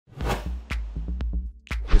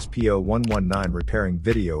P0119 repairing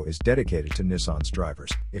video is dedicated to Nissan's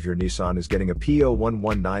drivers. If your Nissan is getting a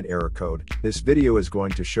P0119 error code, this video is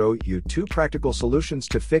going to show you 2 practical solutions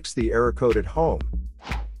to fix the error code at home.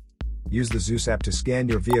 Use the Zeus app to scan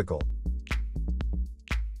your vehicle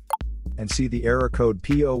and see the error code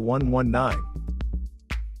P0119.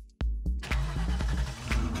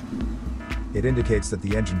 It indicates that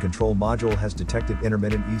the engine control module has detected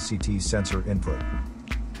intermittent ECT sensor input.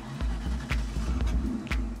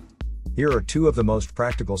 Here are 2 of the most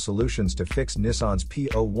practical solutions to fix Nissan's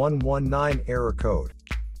P0119 error code.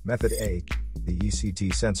 Method A, the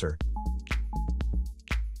ECT sensor.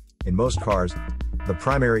 In most cars, the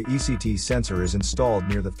primary ECT sensor is installed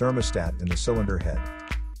near the thermostat in the cylinder head.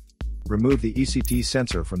 Remove the ECT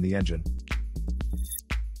sensor from the engine.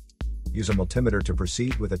 Use a multimeter to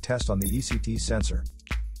proceed with a test on the ECT sensor.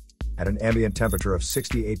 At an ambient temperature of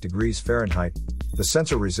 68 degrees Fahrenheit, the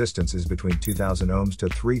sensor resistance is between 2000 ohms to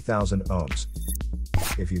 3000 ohms.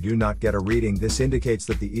 If you do not get a reading, this indicates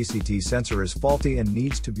that the ECT sensor is faulty and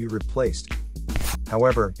needs to be replaced.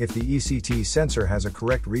 However, if the ECT sensor has a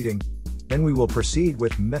correct reading, then we will proceed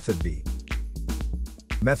with Method B.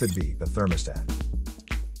 Method B, the thermostat.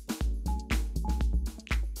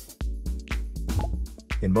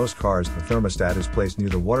 In most cars, the thermostat is placed near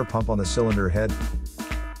the water pump on the cylinder head.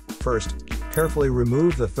 First, carefully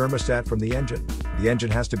remove the thermostat from the engine. The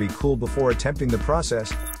engine has to be cooled before attempting the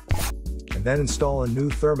process, and then install a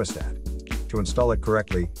new thermostat. To install it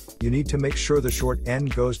correctly, you need to make sure the short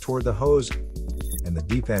end goes toward the hose and the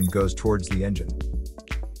deep end goes towards the engine.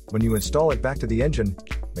 When you install it back to the engine,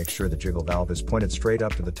 make sure the jiggle valve is pointed straight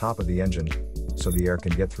up to the top of the engine so the air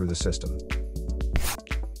can get through the system.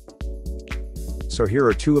 So here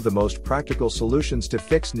are 2 of the most practical solutions to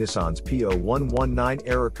fix Nissan's P0119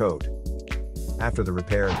 error code. After the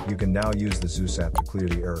repair, you can now use the Zeus app to clear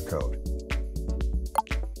the error code.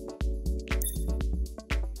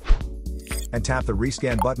 And tap the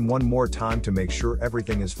rescan button one more time to make sure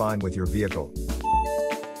everything is fine with your vehicle.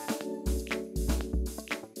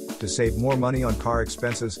 To save more money on car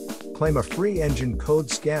expenses, claim a free engine code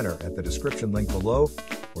scanner at the description link below,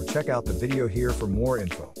 or check out the video here for more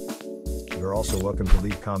info. You're also welcome to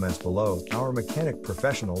leave comments below. Our mechanic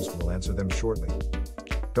professionals will answer them shortly.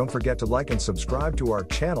 Don't forget to like and subscribe to our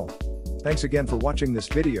channel. Thanks again for watching this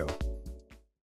video.